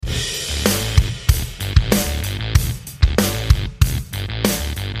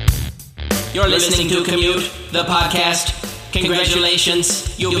You're listening to Commute, the podcast.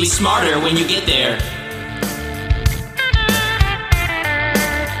 Congratulations, you'll be smarter when you get there.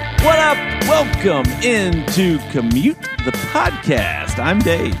 What up? Welcome into Commute, the podcast. I'm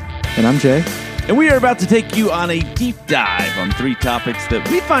Dave. And I'm Jay. And we are about to take you on a deep dive on 3 topics that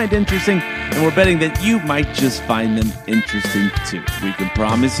we find interesting, and we're betting that you might just find them interesting too. We can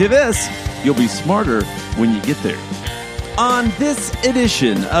promise you this: you'll be smarter when you get there. On this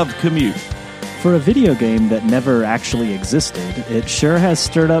edition of Commute. For a video game that never actually existed, it sure has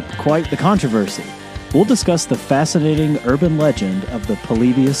stirred up quite the controversy. We'll discuss the fascinating urban legend of the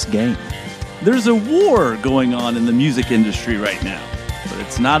Polybius game. There's a war going on in the music industry right now, but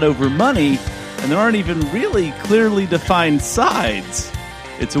it's not over money, and there aren't even really clearly defined sides.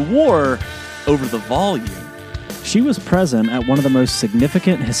 It's a war over the volume. She was present at one of the most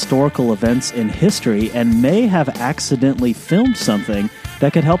significant historical events in history and may have accidentally filmed something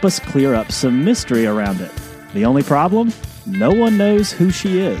that could help us clear up some mystery around it. The only problem? No one knows who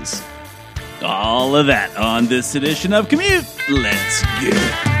she is. All of that on this edition of Commute. Let's get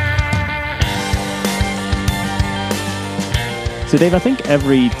it. So, Dave, I think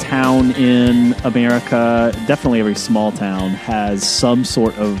every town in America, definitely every small town, has some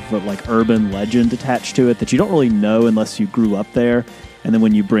sort of like urban legend attached to it that you don't really know unless you grew up there. And then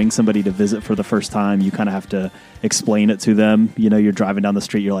when you bring somebody to visit for the first time, you kind of have to explain it to them. You know, you're driving down the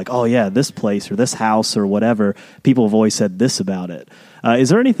street, you're like, oh yeah, this place or this house or whatever. People have always said this about it. Is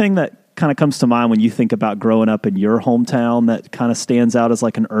there anything that kind of comes to mind when you think about growing up in your hometown that kind of stands out as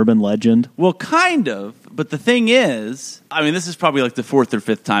like an urban legend? Well, kind of. But the thing is, I mean, this is probably like the 4th or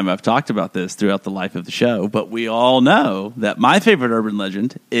 5th time I've talked about this throughout the life of the show, but we all know that my favorite urban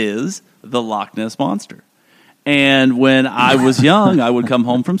legend is the Loch Ness Monster. And when I was young, I would come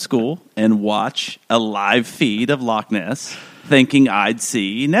home from school and watch a live feed of Loch Ness thinking I'd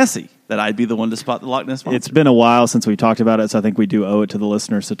see Nessie, that I'd be the one to spot the Loch Ness Monster. It's been a while since we talked about it, so I think we do owe it to the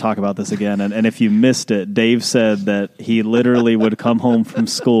listeners to talk about this again. And if you missed it, Dave said that he literally would come home from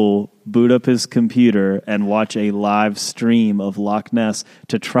school, boot up his computer, and watch a live stream of Loch Ness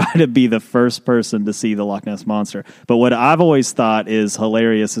to try to be the first person to see the Loch Ness Monster. But what I've always thought is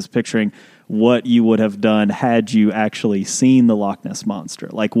hilarious is picturing what you would have done had you actually seen the Loch Ness Monster.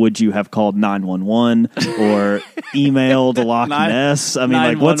 Like, would you have called 911 or emailed Loch Ness? I mean,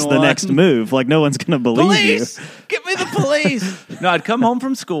 like, what's the next move? Like, no one's going to believe police! you. Get me the police! No, I'd come home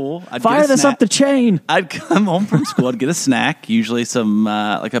from school. I'd Fire this up the chain! I'd come home from school. I'd get a snack, usually some,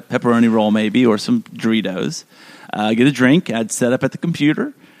 like a pepperoni roll maybe, or some Doritos. Get a drink. I'd set up at the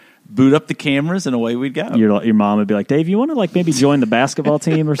computer, boot up the cameras, and away we'd go. Your mom would be like, Dave, you want to like maybe join the basketball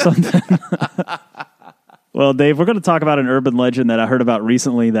team or something? Well, Dave, we're going to talk about an urban legend that I heard about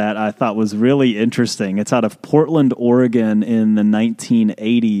recently that I thought was really interesting. It's out of Portland, Oregon in the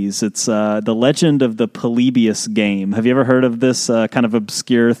 1980s. It's the legend of the Polybius game. Have you ever heard of this kind of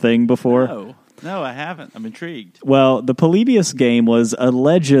obscure thing before? No, I haven't. I'm intrigued. Well, the Polybius game was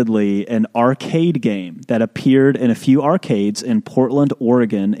allegedly an arcade game that appeared in a few arcades in Portland,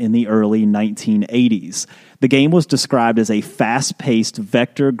 Oregon in the early 1980s. The game was described as a fast-paced,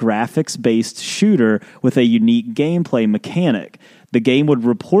 vector graphics-based shooter with a unique gameplay mechanic. The game would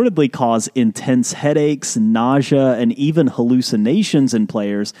reportedly cause intense headaches, nausea, and even hallucinations in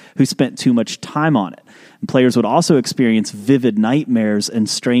players who spent too much time on it. And players would also experience vivid nightmares and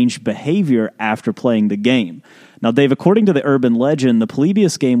strange behavior after playing the game. Now, Dave, according to the urban legend, the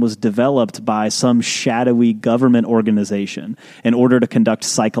Polybius game was developed by some shadowy government organization in order to conduct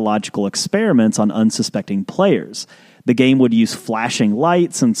psychological experiments on unsuspecting players. The game would use flashing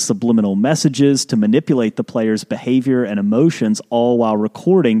lights and subliminal messages to manipulate the player's behavior and emotions, all while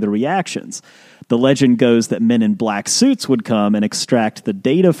recording the reactions. The legend goes that men in black suits would come and extract the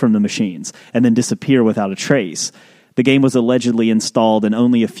data from the machines and then disappear without a trace. The game was allegedly installed in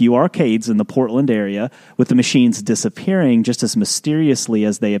only a few arcades in the Portland area, with the machines disappearing just as mysteriously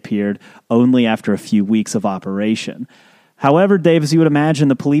as they appeared only after a few weeks of operation. However, Dave, as you would imagine,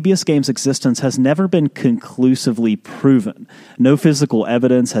 the Polybius game's existence has never been conclusively proven. No physical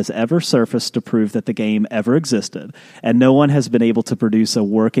evidence has ever surfaced to prove that the game ever existed, and no one has been able to produce a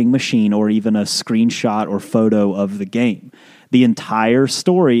working machine or even a screenshot or photo of the game. The entire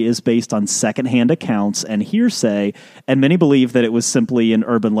story is based on secondhand accounts and hearsay, and many believe that it was simply an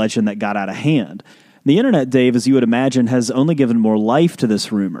urban legend that got out of hand. The internet, Dave, as you would imagine, has only given more life to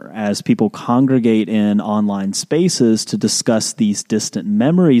this rumor as people congregate in online spaces to discuss these distant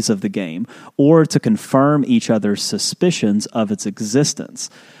memories of the game or to confirm each other's suspicions of its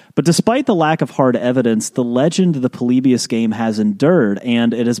existence. But despite the lack of hard evidence, the legend of the Polybius game has endured,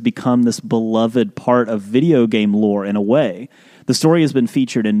 and it has become this beloved part of video game lore in a way. The story has been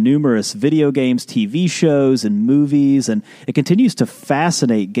featured in numerous video games, TV shows, and movies, and it continues to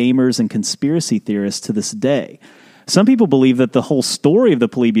fascinate gamers and conspiracy theorists to this day. Some people believe that the whole story of the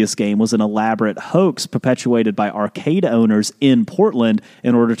Polybius game was an elaborate hoax perpetuated by arcade owners in Portland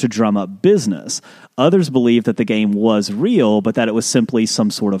in order to drum up business. Others believe that the game was real, but that it was simply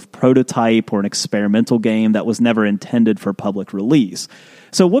some sort of prototype or an experimental game that was never intended for public release.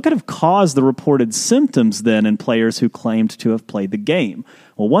 So what could have caused the reported symptoms then in players who claimed to have played the game?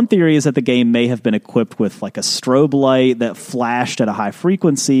 Well, one theory is that the game may have been equipped with like a strobe light that flashed at a high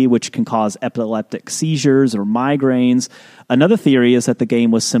frequency, which can cause epileptic seizures or migraines. Another theory is that the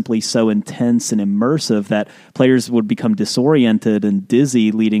game was simply so intense and immersive that players would become disoriented and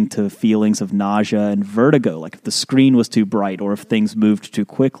dizzy, leading to feelings of nausea and vertigo, like if the screen was too bright or if things moved too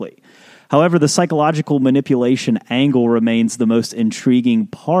quickly. However, the psychological manipulation angle remains the most intriguing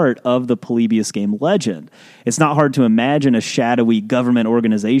part of the Polybius game legend. It's not hard to imagine a shadowy government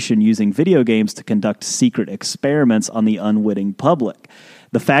organization using video games to conduct secret experiments on the unwitting public.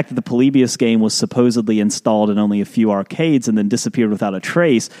 The fact that the Polybius game was supposedly installed in only a few arcades and then disappeared without a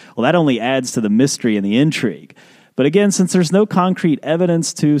trace, well, that only adds to the mystery and the intrigue. But again, since there's no concrete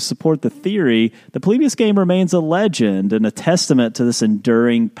evidence to support the theory, the Polybius game remains a legend and a testament to this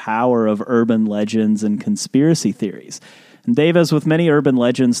enduring power of urban legends and conspiracy theories. And Dave, as with many urban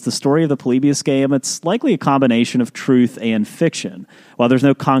legends, the story of the Polybius game, it's likely a combination of truth and fiction. While there's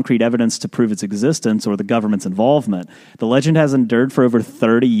no concrete evidence to prove its existence or the government's involvement, the legend has endured for over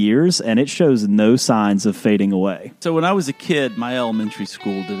 30 years, and it shows no signs of fading away. So when I was a kid, my elementary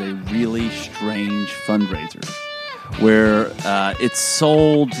school did a really strange fundraiser where it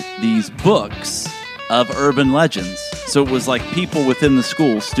sold these books of urban legends. So it was like people within the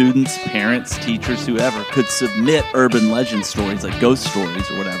school, students, parents, teachers, whoever, could submit urban legend stories, like ghost stories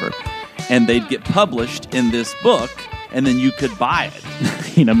or whatever, and they'd get published in this book, and then you could buy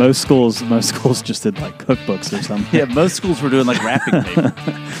it. You know, most schools just did like cookbooks or something. Yeah, most schools were doing like wrapping paper.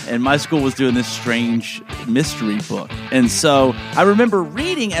 And my school was doing this strange mystery book. And so I remember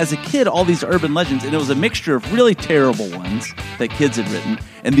reading as a kid all these urban legends, and it was a mixture of really terrible ones that kids had written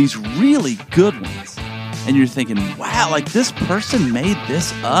and these really good ones. And you're thinking, wow, like this person made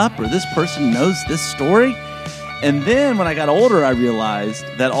this up, or this person knows this story. And then when I got older, I realized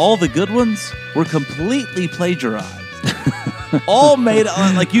that all the good ones were completely plagiarized. All made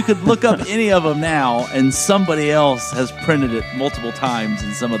on, like you could look up any of them now, and somebody else has printed it multiple times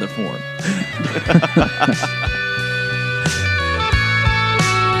in some other form.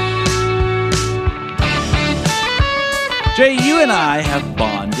 Jay, you and I have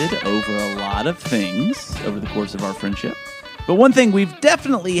bonded over a lot of things over the course of our friendship. But one thing we've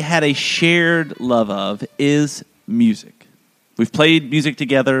definitely had a shared love of is music. We've played music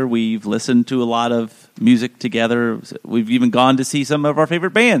together. We've listened to a lot of music together. We've even gone to see some of our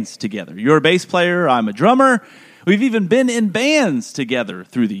favorite bands together. You're a bass player. I'm a drummer. We've even been in bands together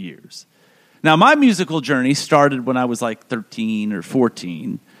through the years. Now, my musical journey started when I was like 13 or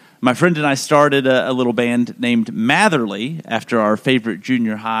 14. My friend and I started a little band named Matherly after our favorite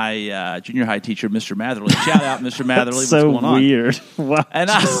junior high teacher, Mr. Matherly. Shout out, Mr. Matherly. So what's going on? Weird. Wow. And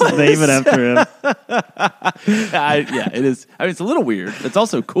name it after him. Yeah, it is. I mean, it's a little weird. It's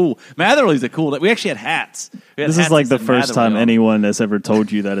also cool. Matherly's a cool. We actually had hats. This is like the first time anyone has ever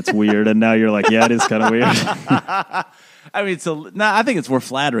told you that it's weird, and now you're like, yeah, it is kind of weird. I mean, I think it's more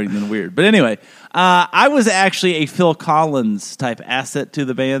flattering than weird. But anyway, I was actually a Phil Collins type asset to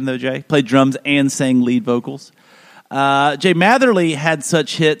the band, though, Jay. Played drums and sang lead vocals. Jay Matherly had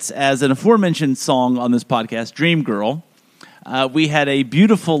such hits as an aforementioned song on this podcast, Dream Girl. We had a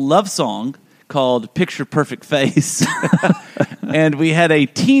beautiful love song called Picture Perfect Face. And we had a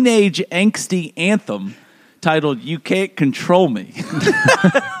teenage angsty anthem titled You Can't Control Me.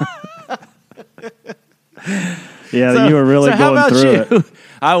 Yeah, so, you were really going through it.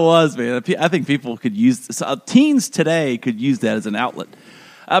 I was, man. I think people could use this. Teens today could use that as an outlet.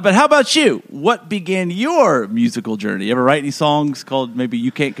 But how about you? What began your musical journey? You ever write any songs called maybe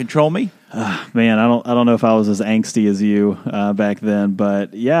You Can't Control Me? Man, I don't know if I was as angsty as you back then,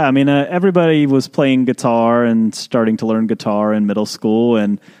 but yeah, I mean, everybody was playing guitar and starting to learn guitar in middle school,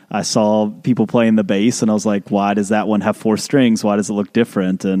 and I saw people playing the bass, and I was like, why does that one have 4 strings? Why does it look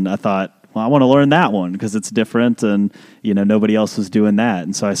different? And I thought, well, I want to learn that one because it's different, and nobody else was doing that,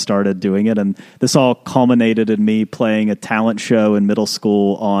 and so I started doing it. And this all culminated in me playing a talent show in middle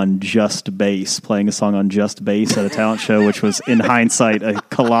school on just bass, playing a song on just bass at a talent show, which was in hindsight a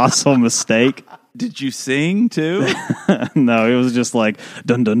colossal mistake. Did you sing too? No, it was just like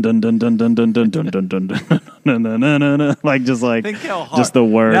dun dun dun dun dun dun dun dun dun dun dun dun, like Think how hard, just the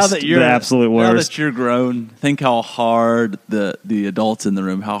worst, now that you're, the absolute worst. Now that you're grown, think how hard the adults in the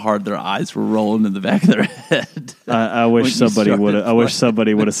room, how hard their eyes were rolling in the back of their head. I wish somebody would. I wish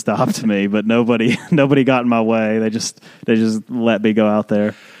somebody would have stopped me, but nobody got in my way. They just let me go out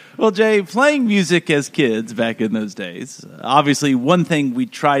there. Well, Jay, playing music as kids back in those days, obviously one thing we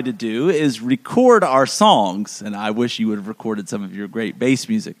tried to do is record our songs, and I wish you would have recorded some of your great bass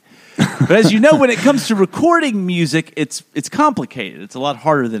music. But as you know, when it comes to recording music, it's complicated. It's a lot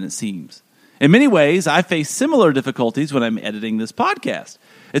harder than it seems. In many ways, I face similar difficulties when I'm editing this podcast.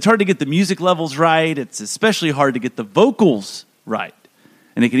 It's hard to get the music levels right. It's especially hard to get the vocals right.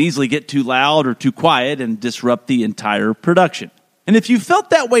 And it can easily get too loud or too quiet and disrupt the entire production. And if you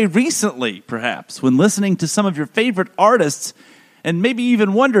felt that way recently, perhaps, when listening to some of your favorite artists, and maybe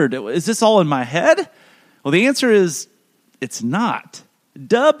even wondered, is this all in my head? Well, the answer is, it's not.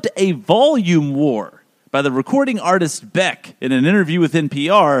 Dubbed a volume war by the recording artist Beck in an interview with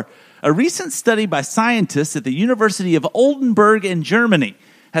NPR, a recent study by scientists at the University of Oldenburg in Germany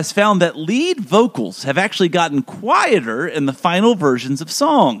has found that lead vocals have actually gotten quieter in the final versions of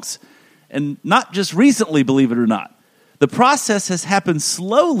songs. And not just recently, believe it or not. The process has happened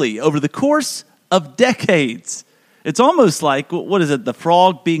slowly over the course of decades. It's almost like, what is it, the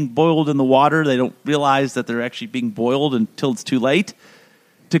frog being boiled in the water? They don't realize that they're actually being boiled until it's too late.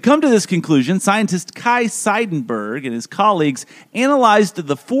 To come to this conclusion, scientist Kai Seidenberg and his colleagues analyzed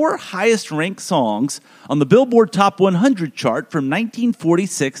the 4 highest-ranked songs on the Billboard Top 100 chart from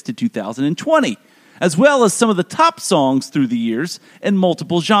 1946 to 2020, as well as some of the top songs through the years in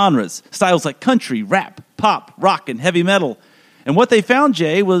multiple genres, styles like country, rap, pop, rock, and heavy metal. And what they found,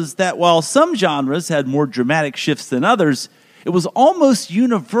 Jay, was that while some genres had more dramatic shifts than others, it was almost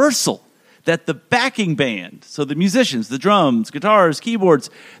universal that the backing band, so the musicians, the drums, guitars,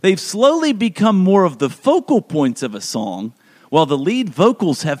 keyboards, they've slowly become more of the focal points of a song, while the lead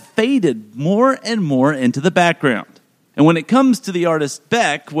vocals have faded more and more into the background. And when it comes to the artist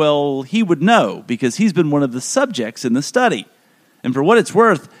Beck, well, he would know, because he's been one of the subjects in the study. And for what it's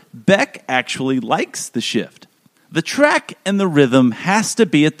worth, Beck actually likes the shift. The track and the rhythm has to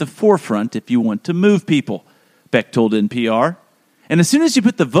be at the forefront if you want to move people, Beck told NPR. And as soon as you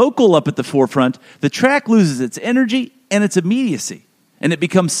put the vocal up at the forefront, the track loses its energy and its immediacy, and it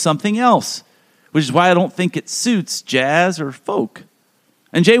becomes something else, which is why I don't think it suits jazz or folk.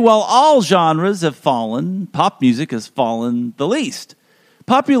 And Jay, while all genres have fallen, pop music has fallen the least.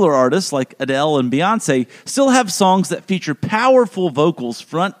 Popular artists like Adele and Beyonce still have songs that feature powerful vocals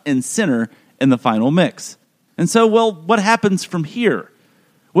front and center in the final mix. And so, well, what happens from here?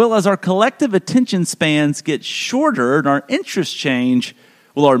 Well, as our collective attention spans get shorter and our interests change,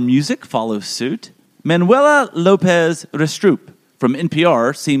 will our music follow suit? Manuela Lopez Restrup from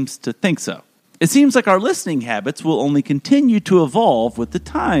NPR seems to think so. It seems like our listening habits will only continue to evolve with the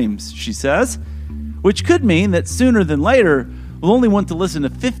times, she says, which could mean that sooner than later, we'll only want to listen to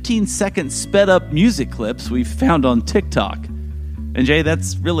 15-second sped-up music clips we've found on TikTok. And Jay,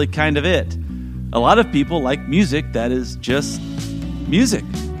 that's really kind of it. A lot of people like music that is just music,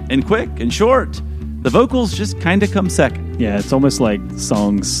 and quick and short. The vocals just kind of come second. Yeah, it's almost like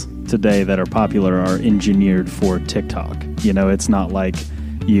songs today that are popular are engineered for TikTok. You know, it's not like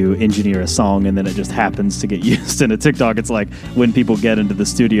you engineer a song and then it just happens to get used in a TikTok. It's like when people get into the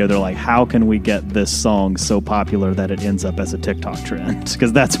studio, they're like, how can we get this song so popular that it ends up as a TikTok trend?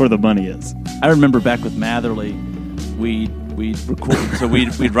 Because that's where the money is. I remember back with Matherly, we'd record, so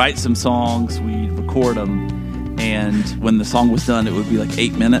we'd write some songs, we'd record them, and when the song was done, it would be like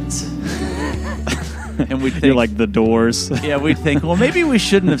 8 minutes. And we'd think, you're like the Doors. Yeah, we'd think, well, maybe we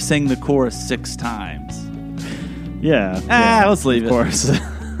shouldn't have sang the chorus 6 times. Yeah. Let's leave it. Of course.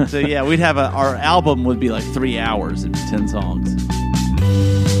 So yeah, we'd have our album would be like 3 hours and 10 songs.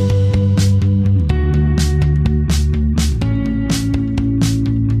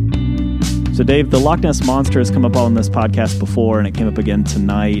 So, Dave, the Loch Ness Monster has come up on this podcast before, and it came up again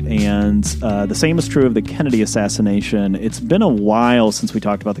tonight. And the same is true of the Kennedy assassination. It's been a while since we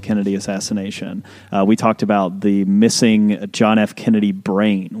talked about the Kennedy assassination. We talked about the missing John F. Kennedy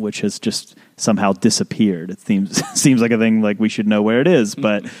brain, which has just somehow disappeared. It seems like a thing like we should know where it is,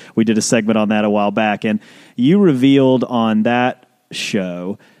 but we did a segment on that a while back. And you revealed on that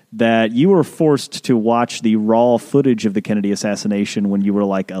show that you were forced to watch the raw footage of the Kennedy assassination when you were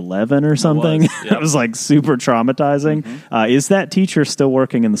like 11 or something. It was like super traumatizing. Mm-hmm. Is that teacher still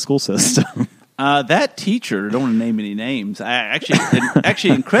working in the school system? That teacher, I don't want to name any names,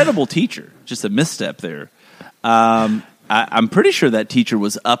 actually incredible teacher, just a misstep there. I'm pretty sure that teacher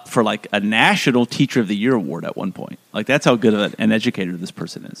was up for like a National Teacher of the Year award at one point. Like that's how good of an educator this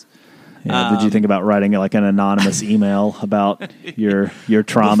person is. Yeah, did you think about writing like an anonymous email about your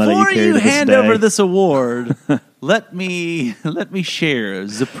trauma that you carry to this day? Before you hand over this award, let me share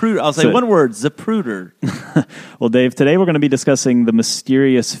Zapruder. I'll say one word, Zapruder. Well, Dave, today we're going to be discussing the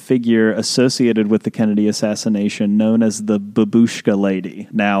mysterious figure associated with the Kennedy assassination known as the Babushka lady.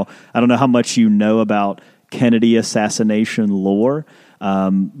 Now, I don't know how much you know about Kennedy assassination lore,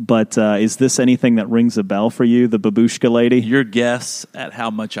 but is this anything that rings a bell for you, the Babushka lady? Your guess at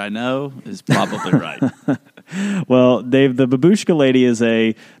how much I know is probably right. Well, Dave, the Babushka lady is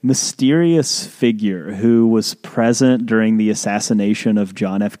a mysterious figure who was present during the assassination of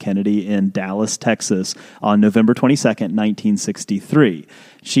John F. Kennedy in Dallas, Texas on November 22nd, 1963.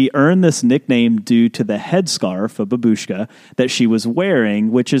 She earned this nickname due to the headscarf, a babushka, that she was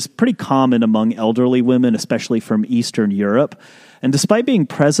wearing, which is pretty common among elderly women, especially from Eastern Europe. And despite being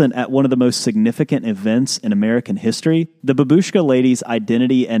present at one of the most significant events in American history, the Babushka lady's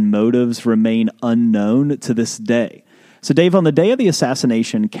identity and motives remain unknown to this day. So, Dave, on the day of the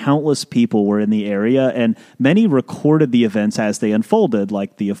assassination, countless people were in the area, and many recorded the events as they unfolded,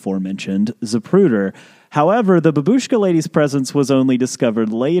 like the aforementioned Zapruder. However, the Babushka lady's presence was only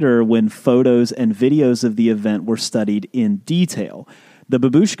discovered later when photos and videos of the event were studied in detail. The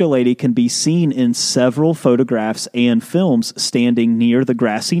Babushka lady can be seen in several photographs and films standing near the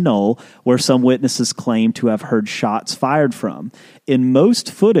grassy knoll where some witnesses claim to have heard shots fired from. In most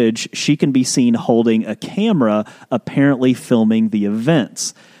footage, she can be seen holding a camera, apparently filming the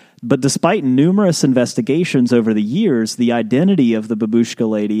events. But despite numerous investigations over the years, the identity of the Babushka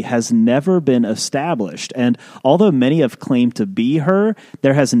lady has never been established. And although many have claimed to be her,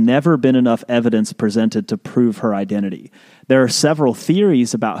 there has never been enough evidence presented to prove her identity. There are several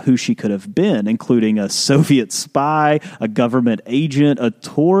theories about who she could have been, including a Soviet spy, a government agent, a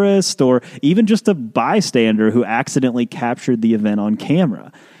tourist, or even just a bystander who accidentally captured the event on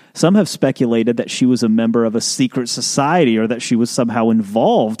camera. Some have speculated that she was a member of a secret society or that she was somehow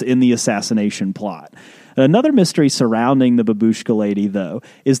involved in the assassination plot. Another mystery surrounding the Babushka lady, though,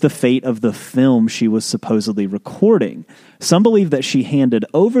 is the fate of the film she was supposedly recording. Some believe that she handed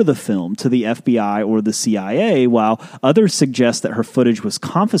over the film to the FBI or the CIA, while others suggest that her footage was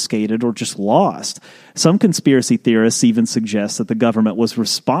confiscated or just lost. Some conspiracy theorists even suggest that the government was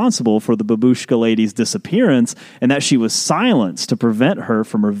responsible for the Babushka lady's disappearance and that she was silenced to prevent her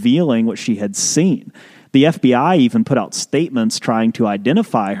from revealing what she had seen. The FBI even put out statements trying to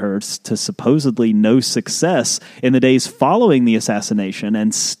identify her to supposedly no success in the days following the assassination,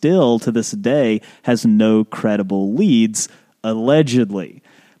 and still to this day has no credible leads, allegedly.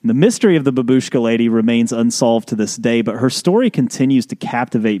 The mystery of the Babushka lady remains unsolved to this day, but her story continues to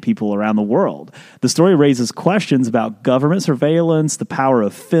captivate people around the world. The story raises questions about government surveillance, the power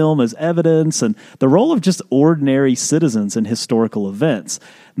of film as evidence, and the role of just ordinary citizens in historical events.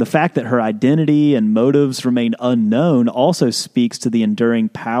 The fact that her identity and motives remain unknown also speaks to the enduring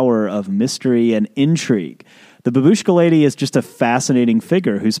power of mystery and intrigue. The Babushka lady is just a fascinating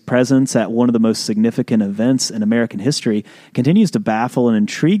figure whose presence at one of the most significant events in American history continues to baffle and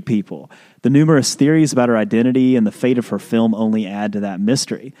intrigue people. The numerous theories about her identity and the fate of her film only add to that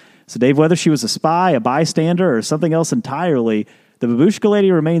mystery. So, Dave, whether she was a spy, a bystander, or something else entirely, the Babushka lady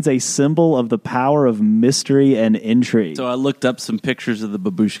remains a symbol of the power of mystery and intrigue. So I looked up some pictures of the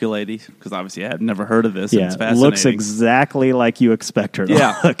Babushka lady, because obviously I had never heard of this. Yeah, and it's fascinating. Looks exactly like you expect her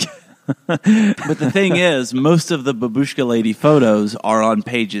to look. But the thing is, most of the Babushka lady photos are on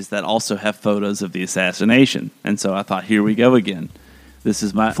pages that also have photos of the assassination. And so I thought, here we go again. This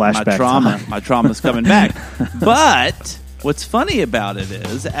is my trauma. My trauma's coming back. But what's funny about it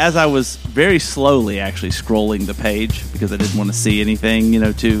is, as I was very slowly actually scrolling the page, because I didn't want to see anything,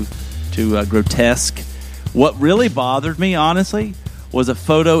 too grotesque, what really bothered me, honestly, was a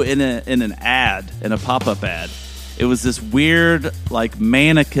photo in an ad, in a pop-up ad. It was this weird,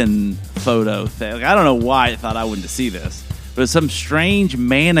 mannequin photo thing. I don't know why I thought I wouldn't see this, but it's some strange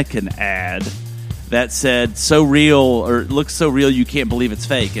mannequin ad that said "so real" or "it looks so real you can't believe it's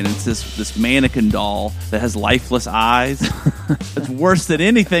fake," and it's this mannequin doll that has lifeless eyes. It's worse than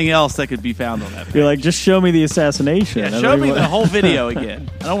anything else that could be found on that page. You're like, just show me the assassination. Yeah, show me the whole video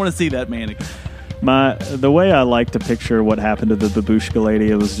again. I don't want to see that mannequin. The way I like to picture what happened to the Babushka lady,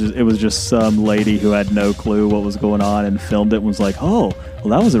 it was just some lady who had no clue what was going on and filmed it and was like, oh, well,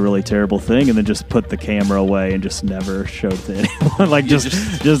 that was a really terrible thing, and then just put the camera away and just never showed it to anyone.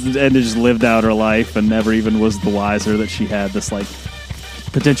 Just lived out her life and never even was the wiser that she had this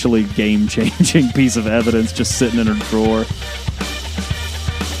potentially game-changing piece of evidence just sitting in her drawer.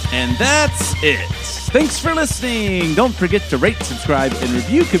 And that's it. Thanks for listening. Don't forget to rate, subscribe, and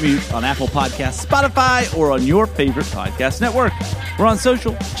review Commute on Apple Podcasts, Spotify, or on your favorite podcast network. We're on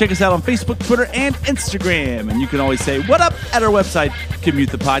social. Check us out on Facebook, Twitter, and Instagram. And you can always say what up at our website,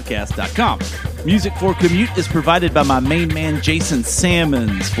 commutethepodcast.com. Music for Commute is provided by my main man, Jason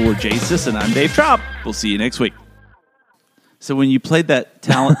Sammons. For Jason, and I'm Dave Traub. We'll see you next week. So when you played that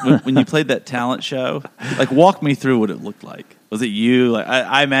talent, when you played that talent show, like walk me through what it looked like. Was it you? Like,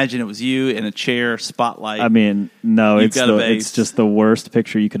 I imagine it was you in a chair, spotlight. I mean, no, it's just the worst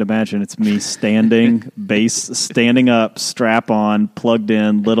picture you could imagine. It's me standing, bass standing up, strap on, plugged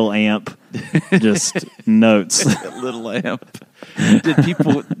in, little amp, just notes. Little amp.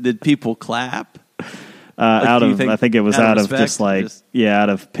 Did people clap? I think it was out of just like out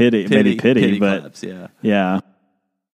of pity, maybe pity, but claps, yeah.